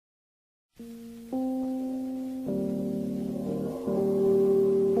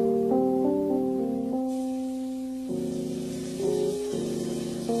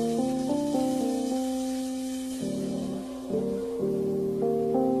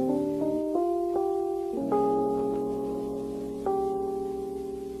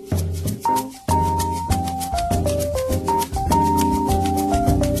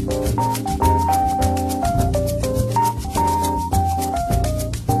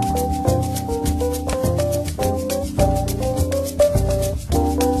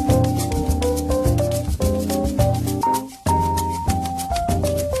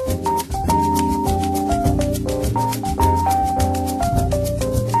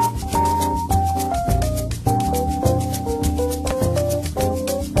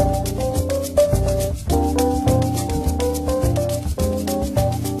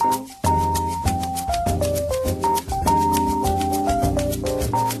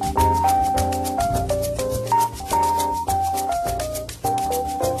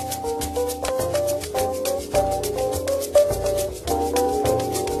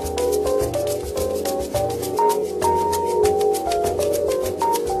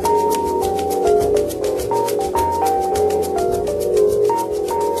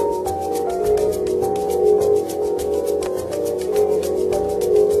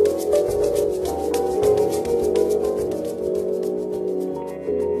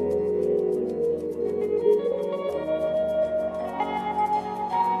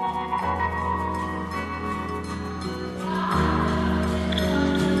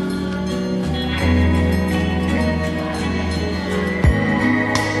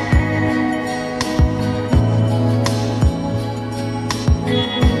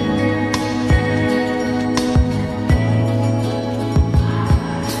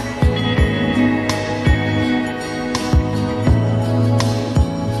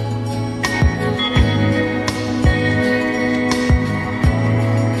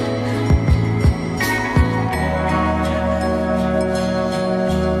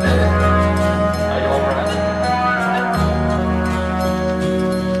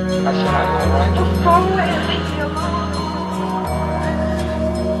Maybe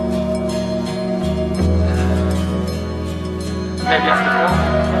after milk?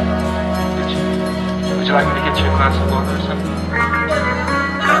 Would you like me to get you a glass of water or something?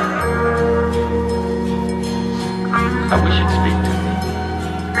 I wish you'd speak to me.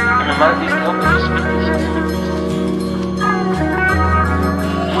 And remind me to help me to speak to something.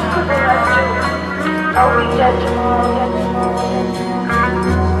 What could I do? I'll be dead tomorrow.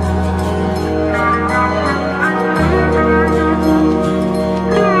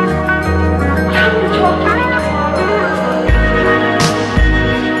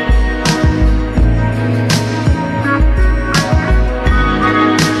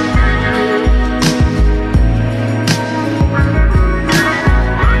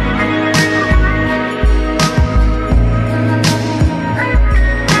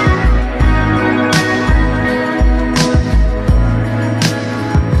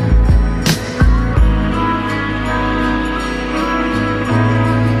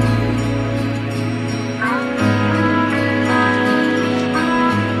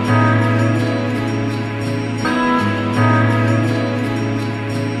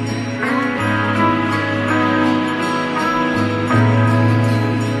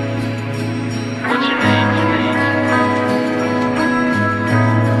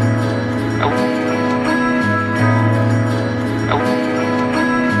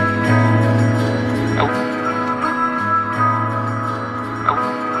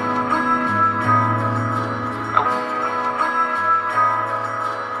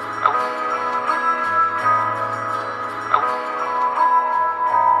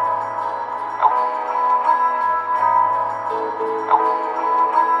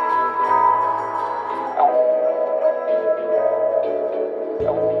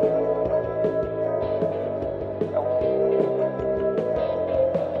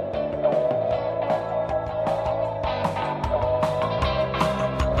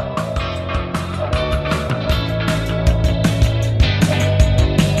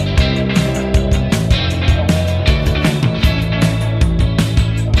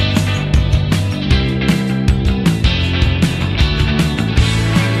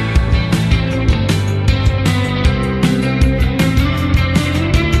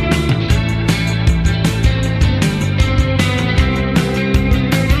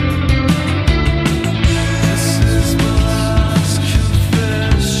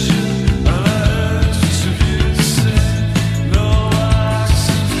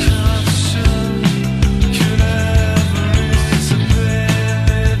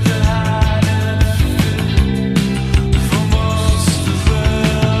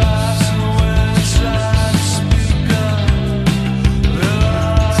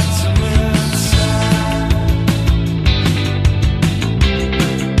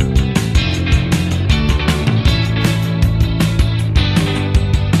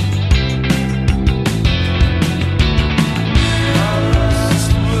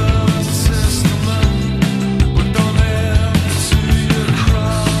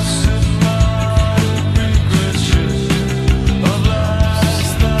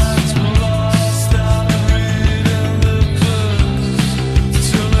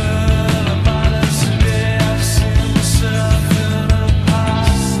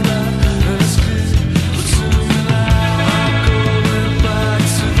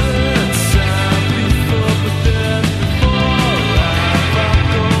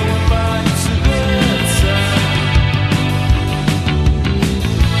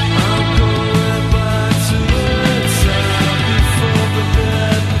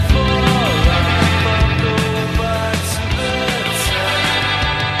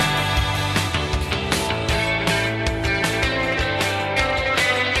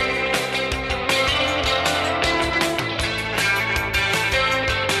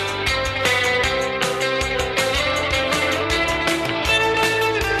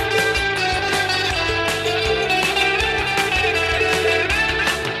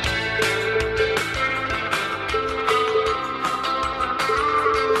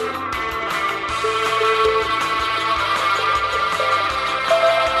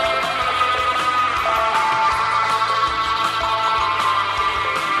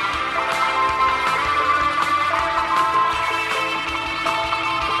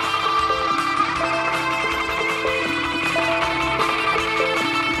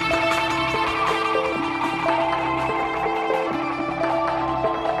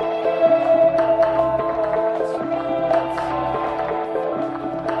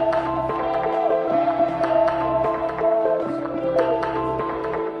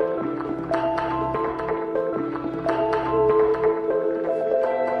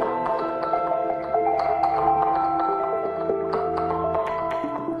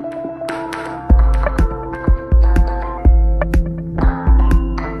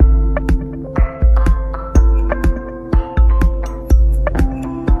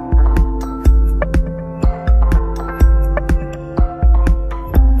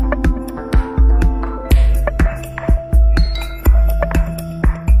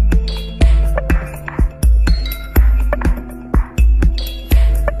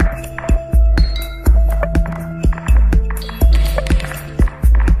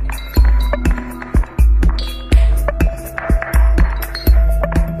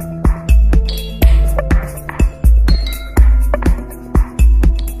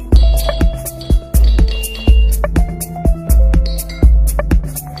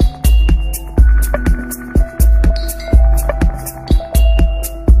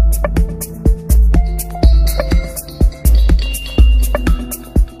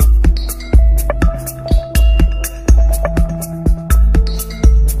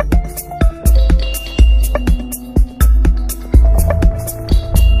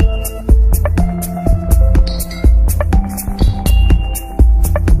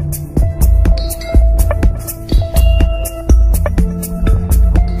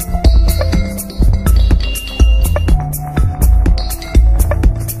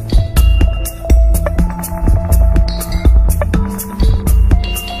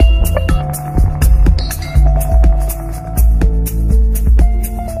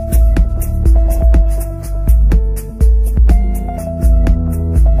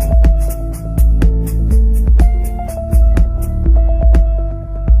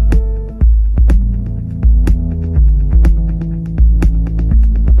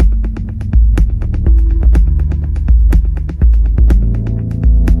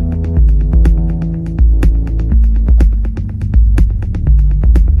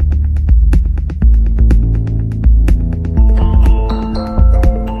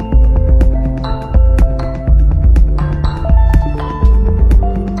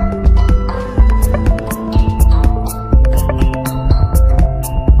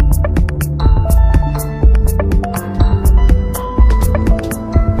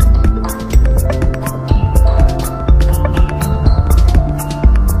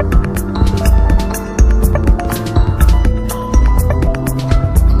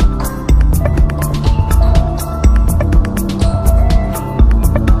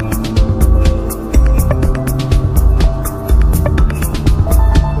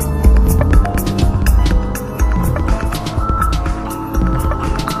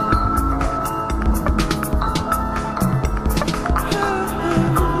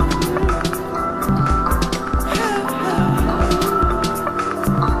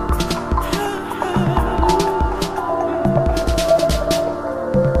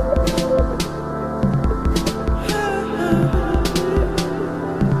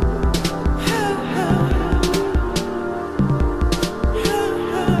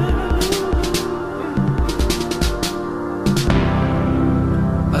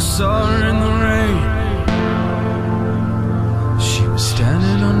 saw her in the rain. She was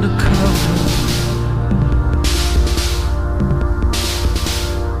standing undercover.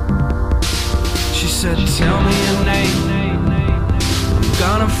 She said, tell me your name, I'm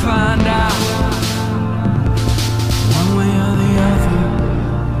gonna find out, one way or the other.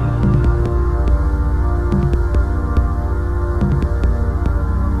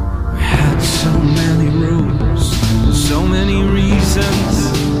 We had so many rules, so many reasons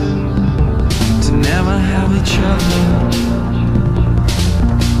to never have each other.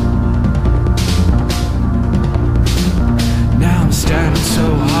 Now I'm standing so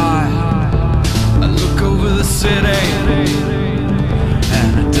high, I look over the city,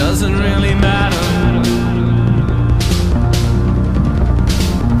 and it doesn't really matter.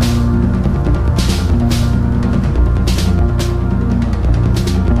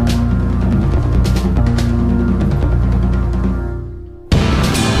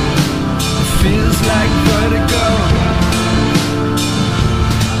 It feels like vertigo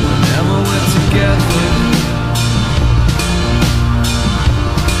whenever we're together.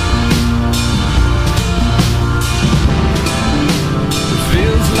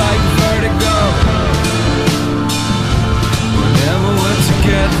 Like vertigo whenever we're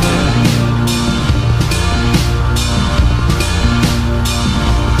together.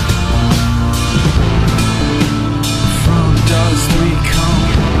 From dust we come,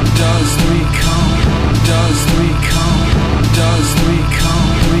 dust we come, dust we come, dust we come,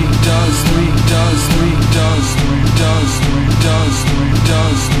 we dust, we dust, we dust, we dust, we dust, we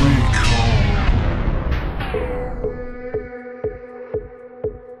dust, we come.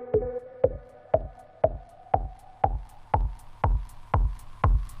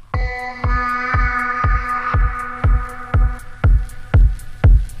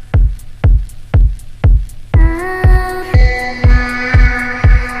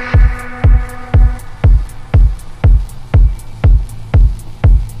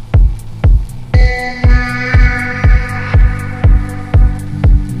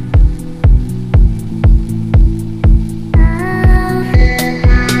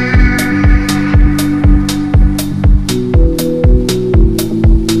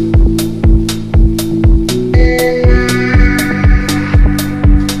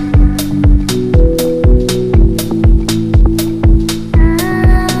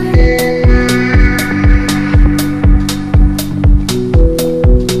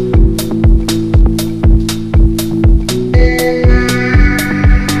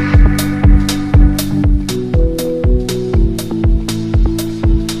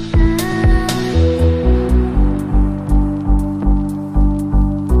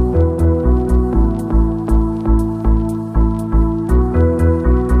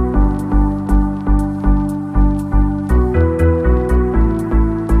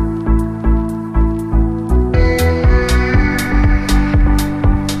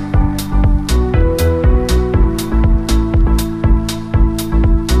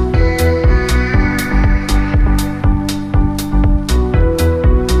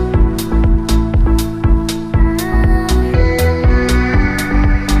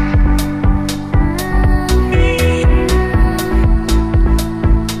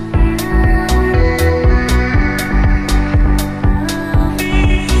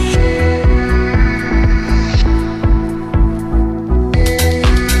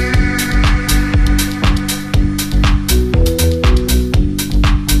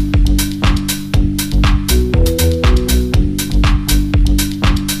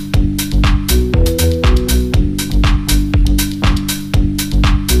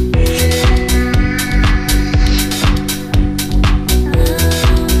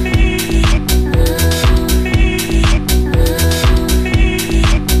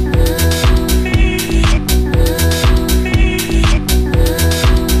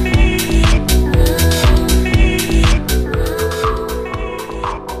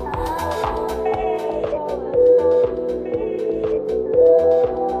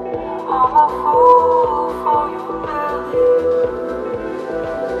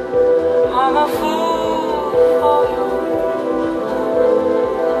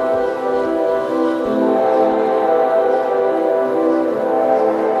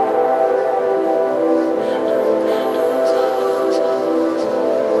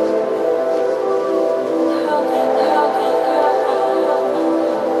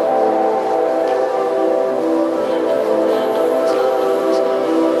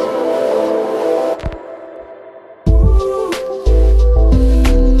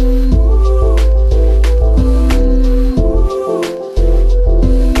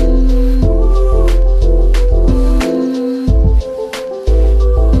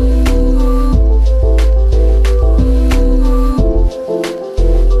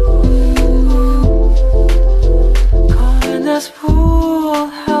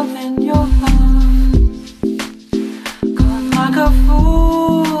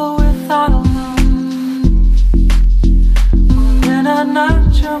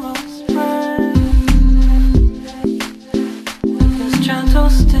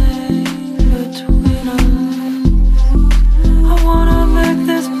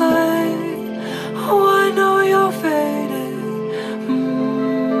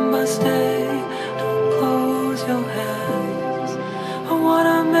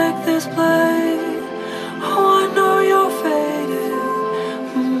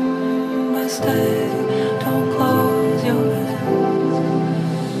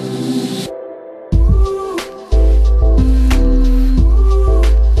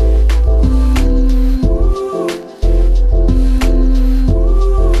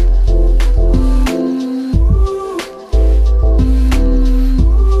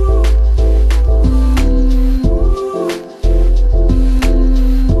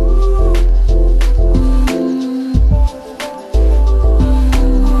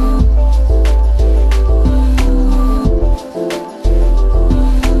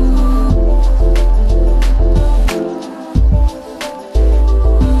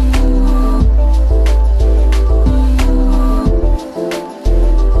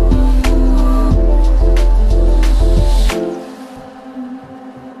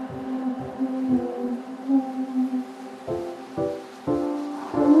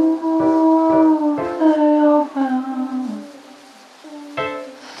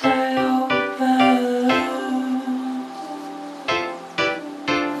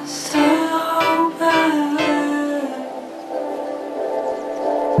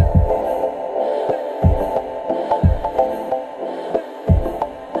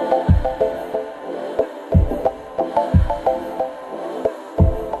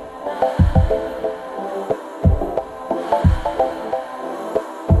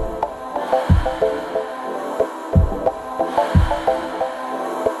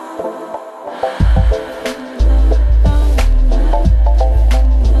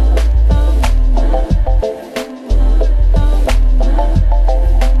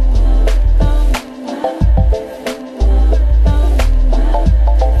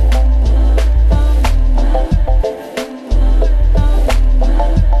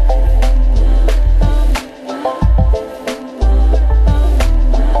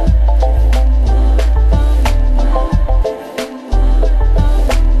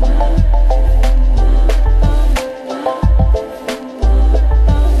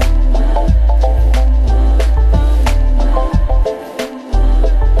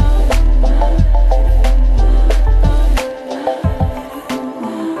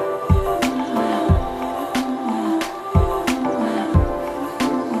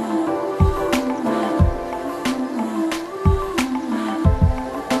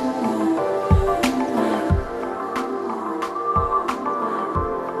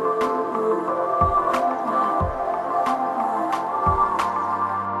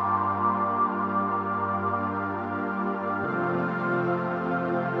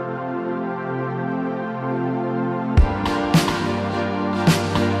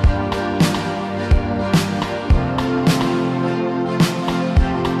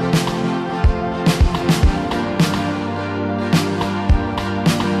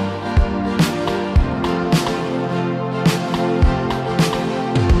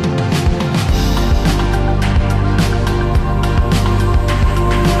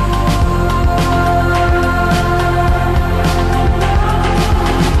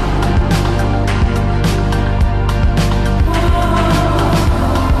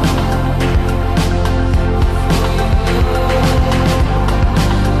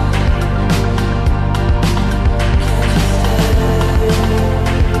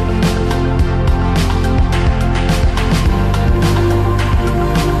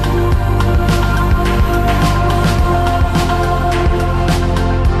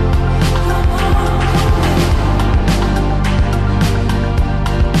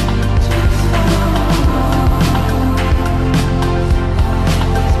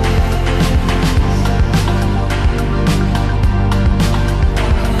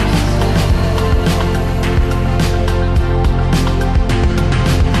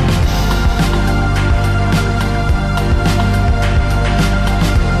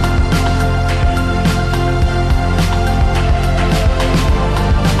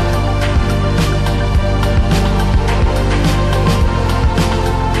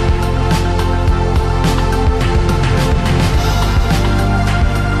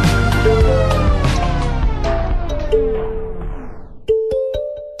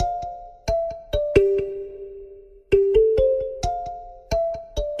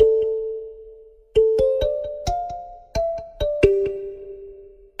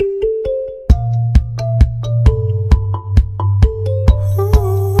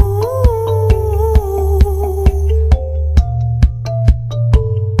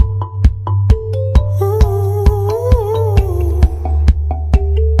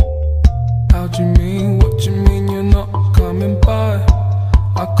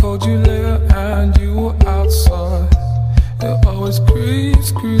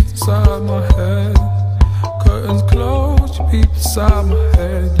 creeps inside my head. Curtains closed, you peep inside my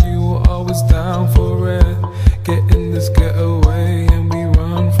head. You were always down for it. Getting this getaway and we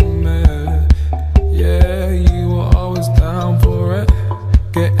run from it. Yeah, you were always down for it.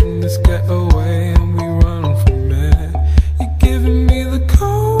 Getting this getaway and we run from it. You're giving me the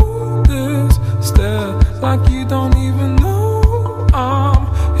coldest stare, like you don't even know I'm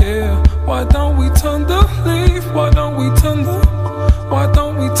here. Why don't we turn the leaf? Why don't we turn the? Why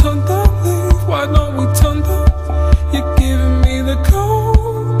don't we turn the leaf? Why don't we turn the? You're giving me the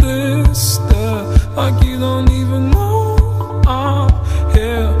coldest stare, like you don't even know I'm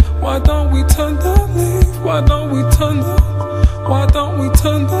here. Why don't we turn the leaf? Why don't we turn the? Why don't we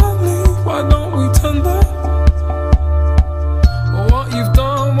turn the leaf? Why don't we turn the? What you've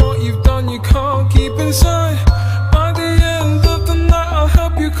done, you can't keep inside. By the end of the night, I'll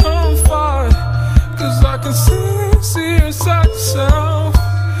help you confide. Cause I can see inside yourself.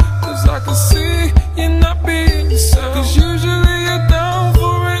 Cause I can see you're not being yourself. Cause usually you're down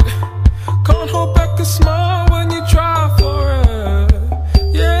for it. Can't hold back a smile when you try for it.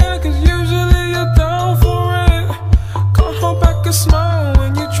 Yeah, cause usually you're down for it. Can't hold back a smile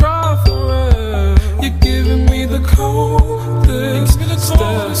when you try for it. You're giving me the coldest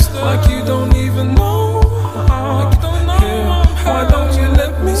stare, like you don't even know I'm here. Why don't you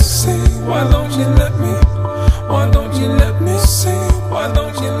let me see? Why don't you let me? Why don't you let me see? Why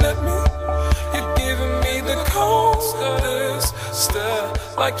don't you let me? You're giving me the coldest stare,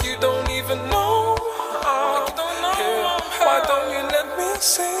 like you don't even know I'm here. Why don't you let me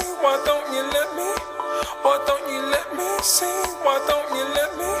see? Why don't you let me? Why don't you let me see? Why don't you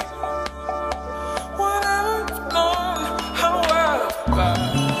let me? Whatever you've done, however bad.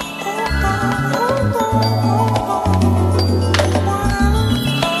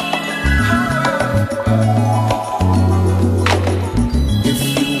 If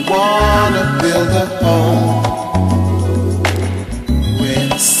you wanna build a home where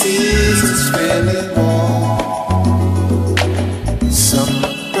the seasons really warm,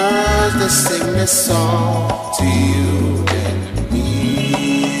 summer birds that sing this song to you and me.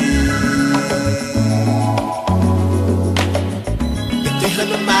 If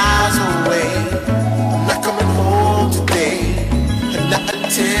 300 miles away, I'm not coming home today, and not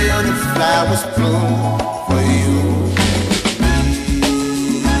until the flowers bloom for you.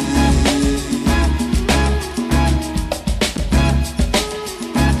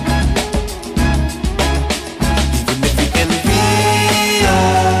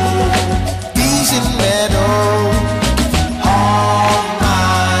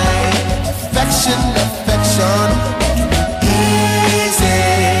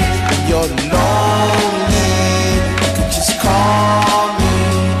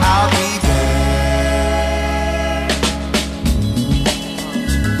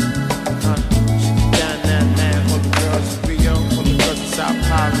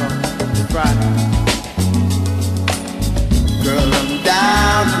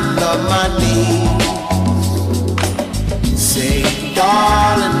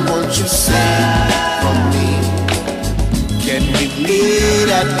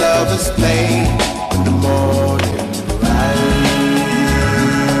 Lovers play in the morning light.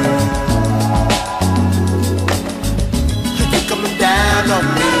 You're coming down on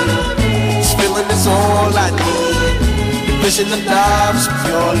me. This feeling is all I need. The vision of love is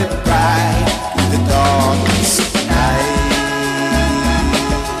purely bright in the darkness of night.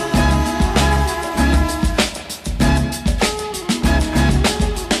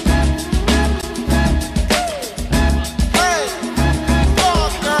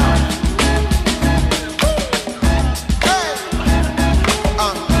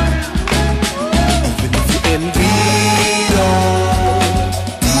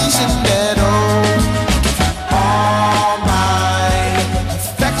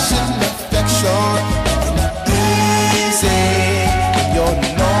 Affection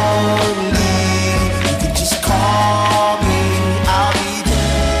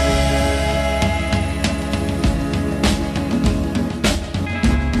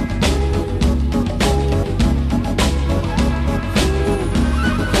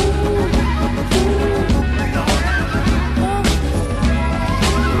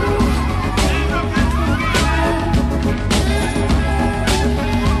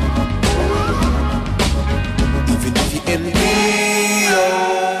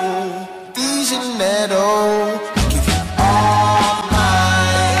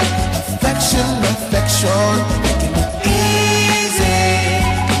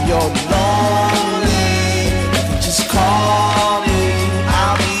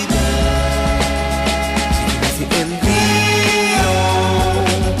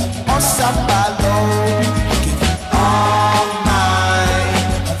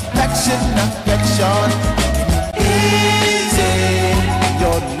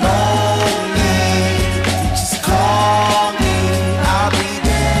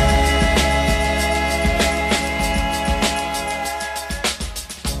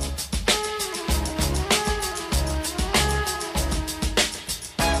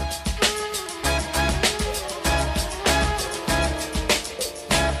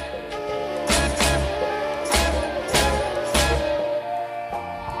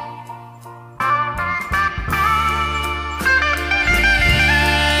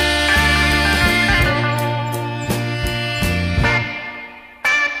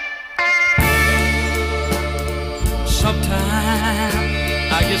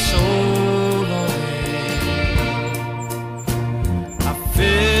so lonely. I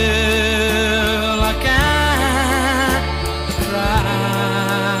feel like I cry,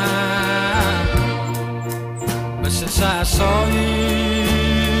 but since I saw you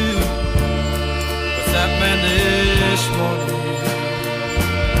with that man this morning,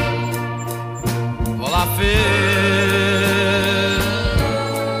 well, I feel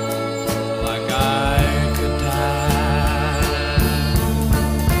like I could die.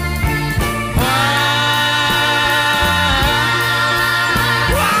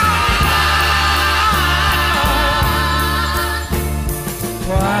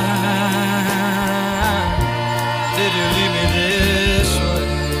 Why did you leave me this way?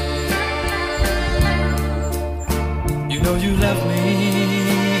 You know you left me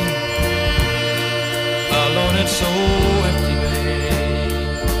alone and so empty,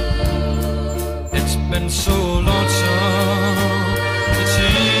 babe. It's been so lonesome that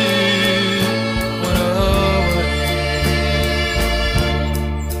you went away.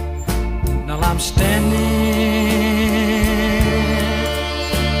 Now I'm standing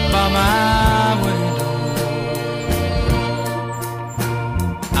by my window.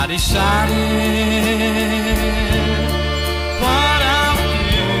 I decided what I'll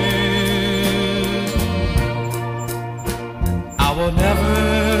do. I will never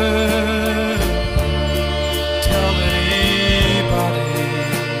tell anybody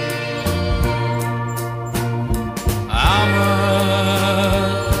how much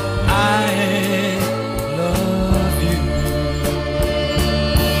I love you.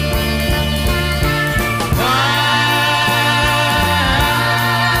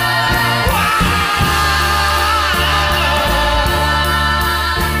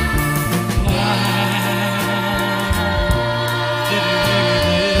 Did you leave me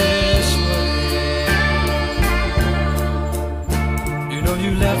this way? You know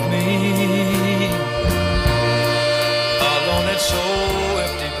you left me alone and so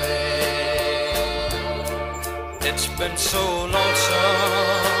empty, babe. It's been so lonesome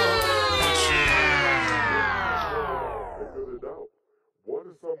with you. Figured it out. What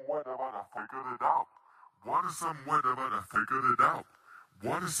is some weather but I figured it out? What is some weather but I figured it out?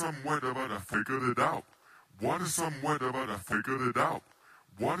 What is some weather but I figured it out? What is some weather but I figured it out?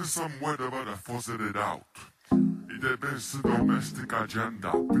 What is some weather but I fuzzed it out? Idee bäst domestic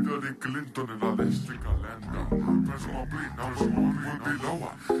agenda. Bill Clinton in la liste kalender. Presumably now will be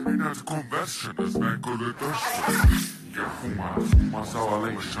lower. In as conversion as man could it yeah, fuma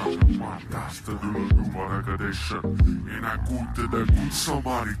salvation. Fantastic do regression. In a good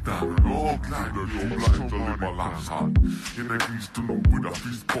Samaritan. No blind to live a last hand. In a feast to know with a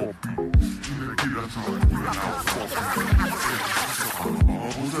feast poppy. In a kid that's not with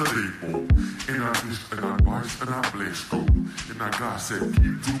an in a list and a vice and a blaze go. In a gas and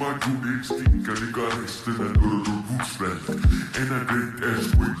keep to my good instinct and a garist in a Roosevelt. In a great ass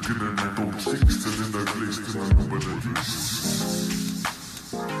waking and a don't 6 and in a place in a nobody.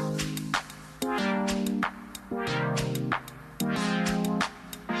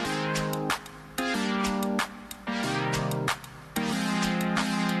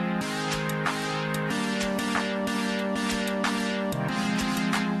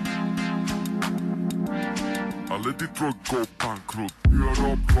 Let Detroit go bankrupt. You're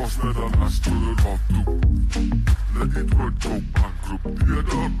up lost that I last to the lot too. Let Detroit go bankrupt. You're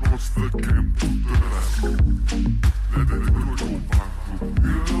up lost that came to the rescue. Let Detroit go bankrupt.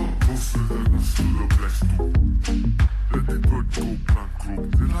 You're up lost that I last to the blessed too. Let Detroit go bankrupt.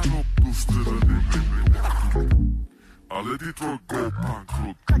 You're up lost that I let Detroit go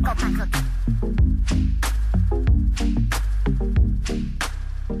bankrupt.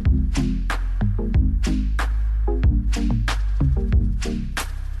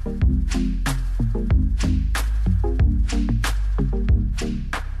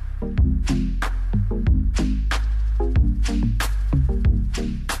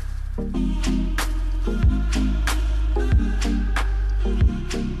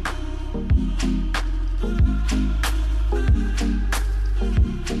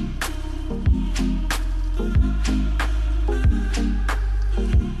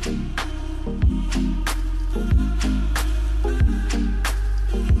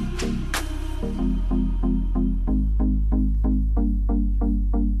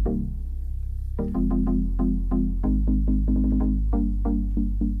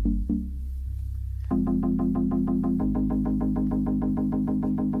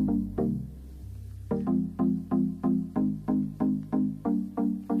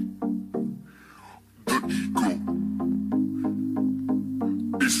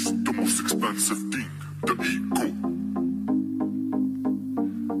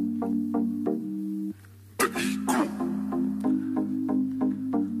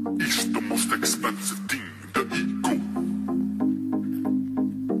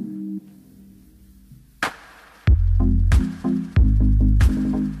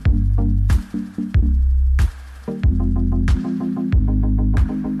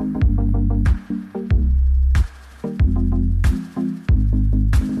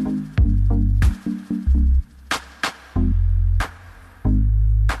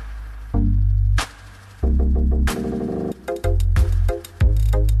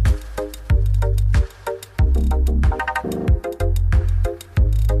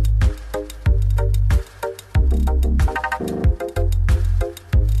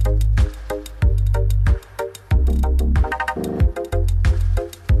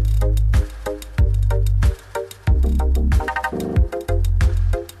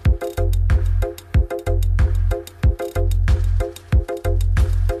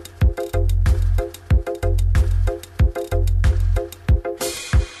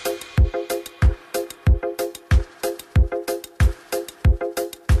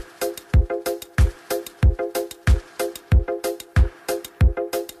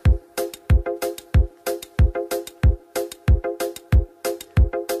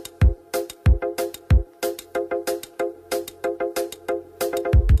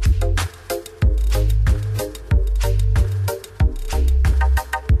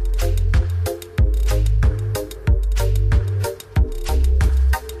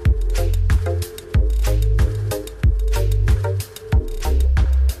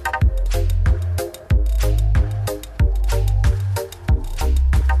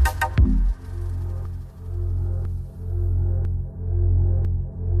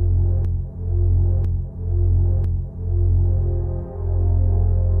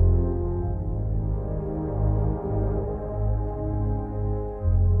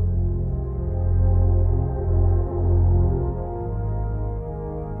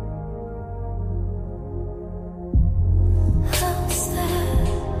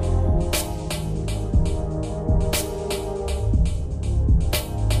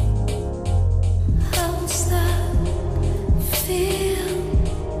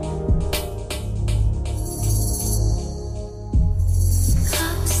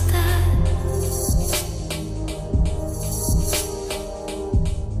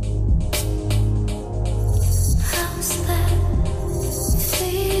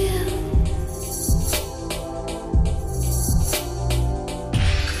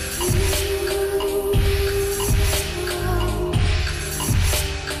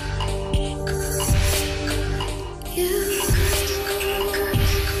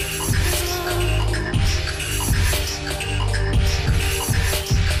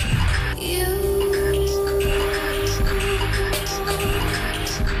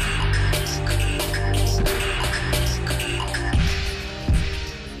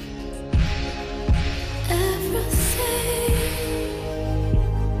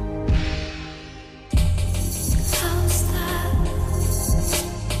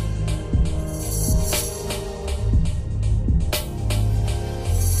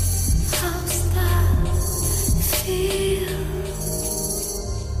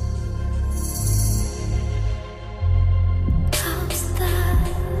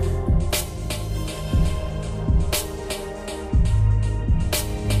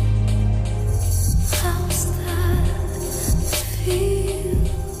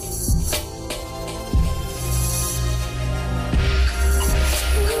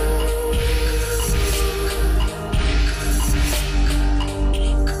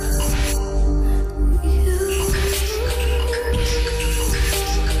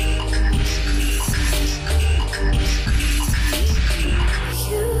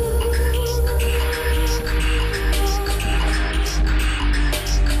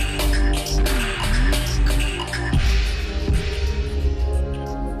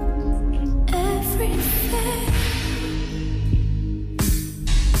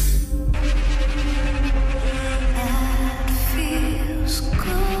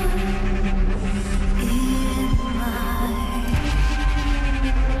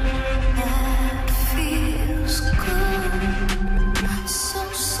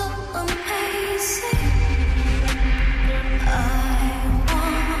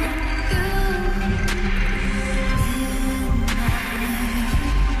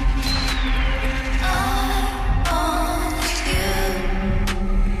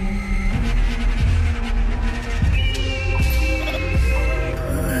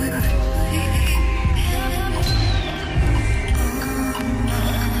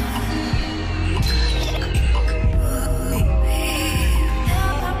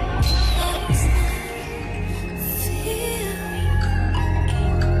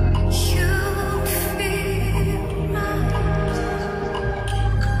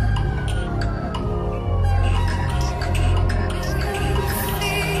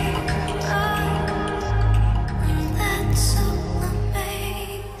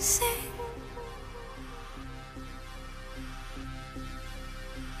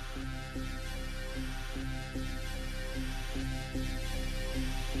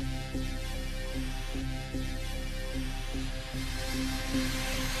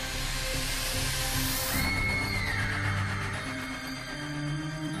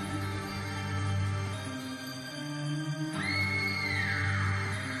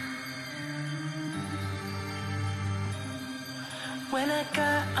 When I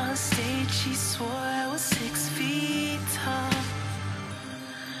got on stage, she swore I was 6 feet tall.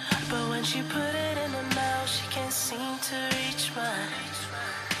 But when she put it in her mouth, she can't seem to reach mine.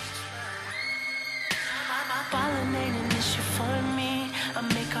 Ballin' ain't an issue for me. I'll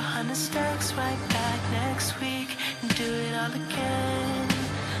make 100 stacks right back next week and do it all again.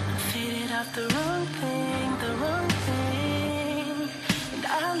 I'm faded off the wrong thing, and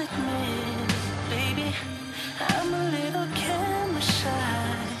I'll admit, baby, I'm a little camera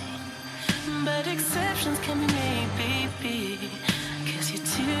shy, but exceptions can be made, baby, 'cause you're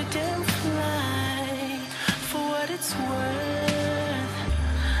too damn fly. For what it's worth,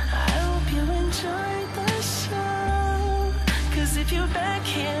 I hope you enjoyed the show, 'cause if you're back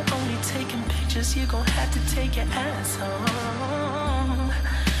here only taking pictures, you're gonna have to take your ass home,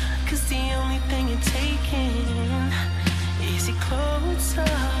 'cause the only thing you're taking is your clothes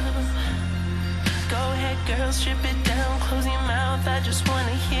off. Go ahead, girl, strip it down, close your mouth. I just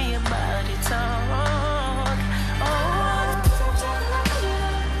wanna hear your body talk.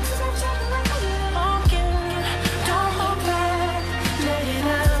 Oh, girl, don't hold back, let it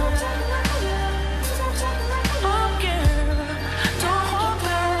out. Oh, girl, don't hold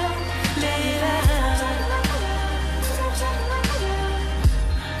back, let it out.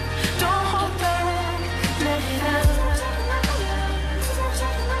 Don't hold back, let it out.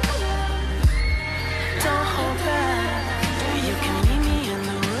 Don't hold back. You can meet me in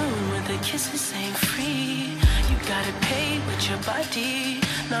the room where the kisses ain't free. You gotta pay with your body.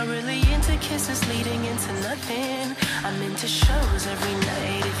 Not really into kisses leading into nothing. I'm into shows every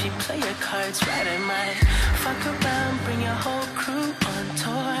night. If you play your cards right, I might fuck around, bring your whole crew on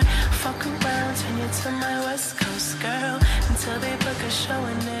tour. Fuck around, turn you to my West Coast girl until they book a show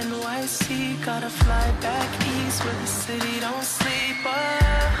in NYC. Gotta fly back east where the city don't sleep. Oh,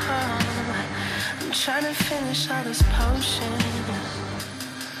 I'm trying to finish all this potion.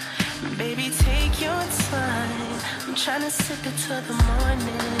 Baby, take your time. I'm trying to sip it till the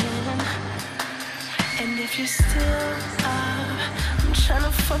morning. And if you're still up, I'm trying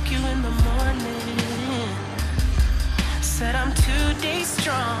to fuck you in the morning. Said I'm 2 days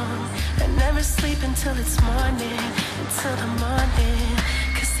strong and never sleep until it's morning. Until the morning.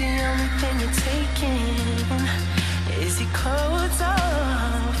 'Cause the only thing you're taking is your clothes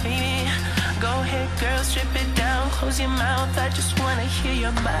off, baby. Go ahead, girl, strip it down, close your mouth. I just wanna hear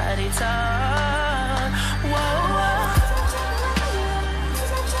your body talk. Whoa, whoa.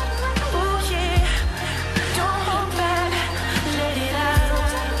 Ooh, yeah. Don't hold back, let it out.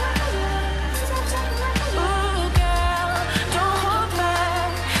 Ooh, girl, don't hold back,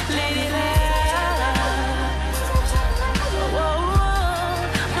 let it out. Whoa, whoa.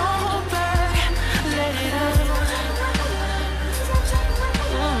 Don't hold back, let it out.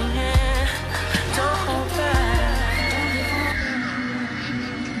 Yeah. Don't hold back.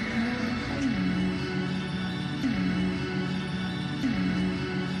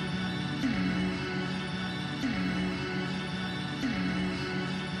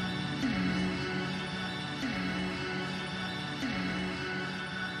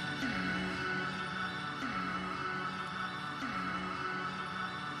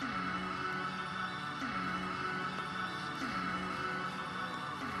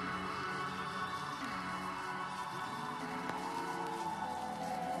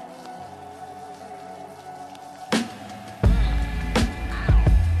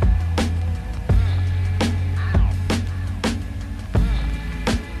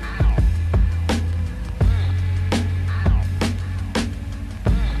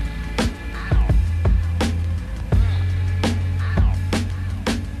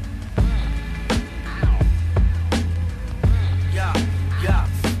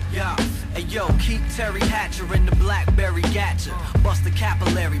 Terry Hatcher in the Blackberry Gatcher. Bust a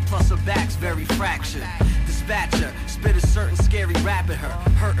capillary, plus her back's very fractured. Dispatcher, spit a certain scary rap at her.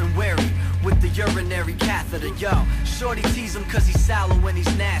 Hurt and wary, with the urinary catheter. Yo, shorty tease him cause he's sallow when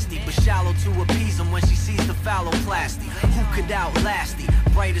he's nasty, but shallow to appease him when she sees the phalloplasty. Who could outlast the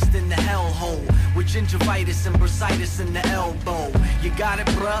brightest in the hellhole, with gingivitis and bursitis in the elbow. You got it,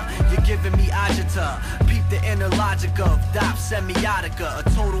 bruh? You're giving me agita. Peep the inner logic of Dop semiotica. A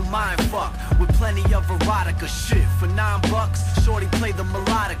total mind fuck with plenty of erotica. Shit, for $9, shorty play the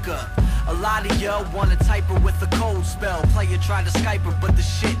melodica. A lot of ya wanna type her with a cold spell. Player tried to Skype her, but the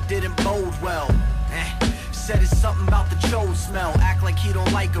shit didn't bode well. Said it's something about the chode smell. Act like he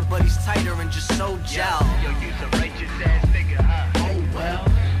don't like her, but he's tighter and just so gel. Yo, you's a righteous ass nigga, huh? Oh well.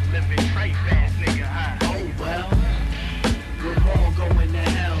 Living trade fast nigga, huh? Oh well. We're all going to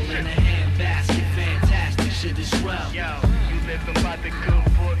hell in a handbasket. Fantastic shit is swell. Yo, you living by the good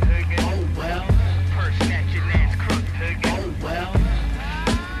book, hoodin'. Oh well. Purse snatching ass crook, hoodin'. Oh well.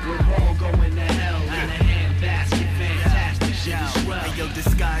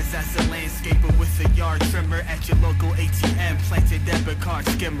 Cause as a landscaper with a yard trimmer at your local ATM, planted debit card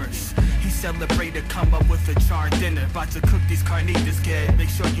skimmers. He celebrated, come up with a charred dinner. About to cook these carnitas, kid. Make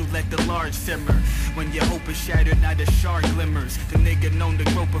sure you let the large simmer. When your hope is shattered, now the shard glimmers. The nigga known to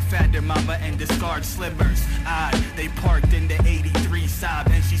grope a fatter mama and discard slimmers. They parked in the 83 Saab,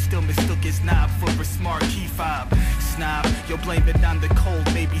 and she still mistook his knob for a smart key fob. Snob, you'll blame it on the cold,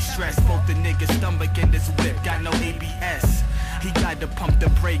 maybe stress. Both the nigga's stomach and his whip got no ABS. He got to pump the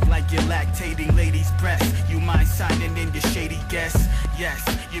brake like you're lactating lady's breast. You mind signing in your shady guess? Yes,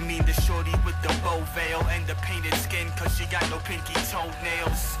 you mean the shorty with the bow veil and the painted skin, cause she got no pinky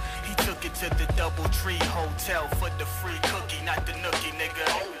toenails. He took it to the DoubleTree Hotel for the free cookie, not the nookie, nigga.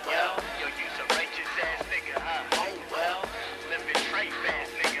 Oh well, yo, you's a righteous ass nigga, huh? Oh well, living trade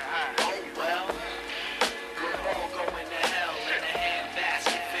fast nigga, huh? Oh well, We're all going to hell in a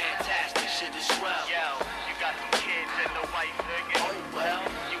handbasket. Fantastic, shit is swell. yo, you got some kids and the wife nigga. Oh well,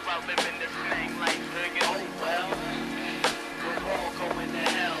 You out living the same life nigga. oh well. We're all going to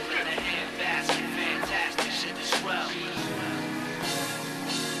hell in a handbasket. Fantastic, shit is swell.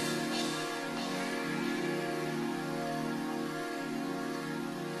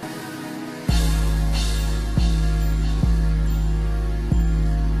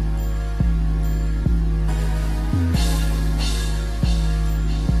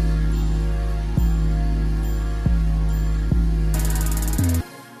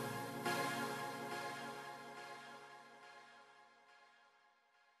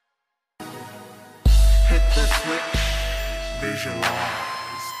 Hit the switch,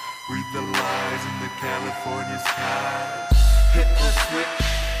 visualize, read the lies in the California skies. Hit the switch,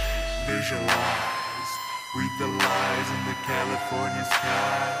 visualize, read the lies in the California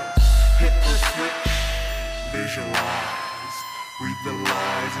skies. Hit the switch, visualize, read the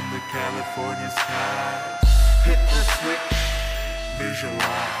lies in the California skies. Hit the switch,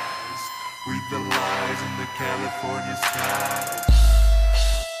 visualize, read the lies in the California skies.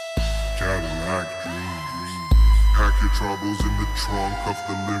 Cadillac dream. Pack your troubles in the trunk of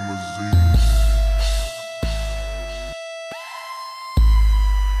the limousine.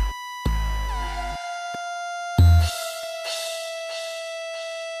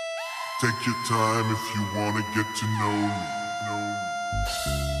 Take your time if you wanna get to know me.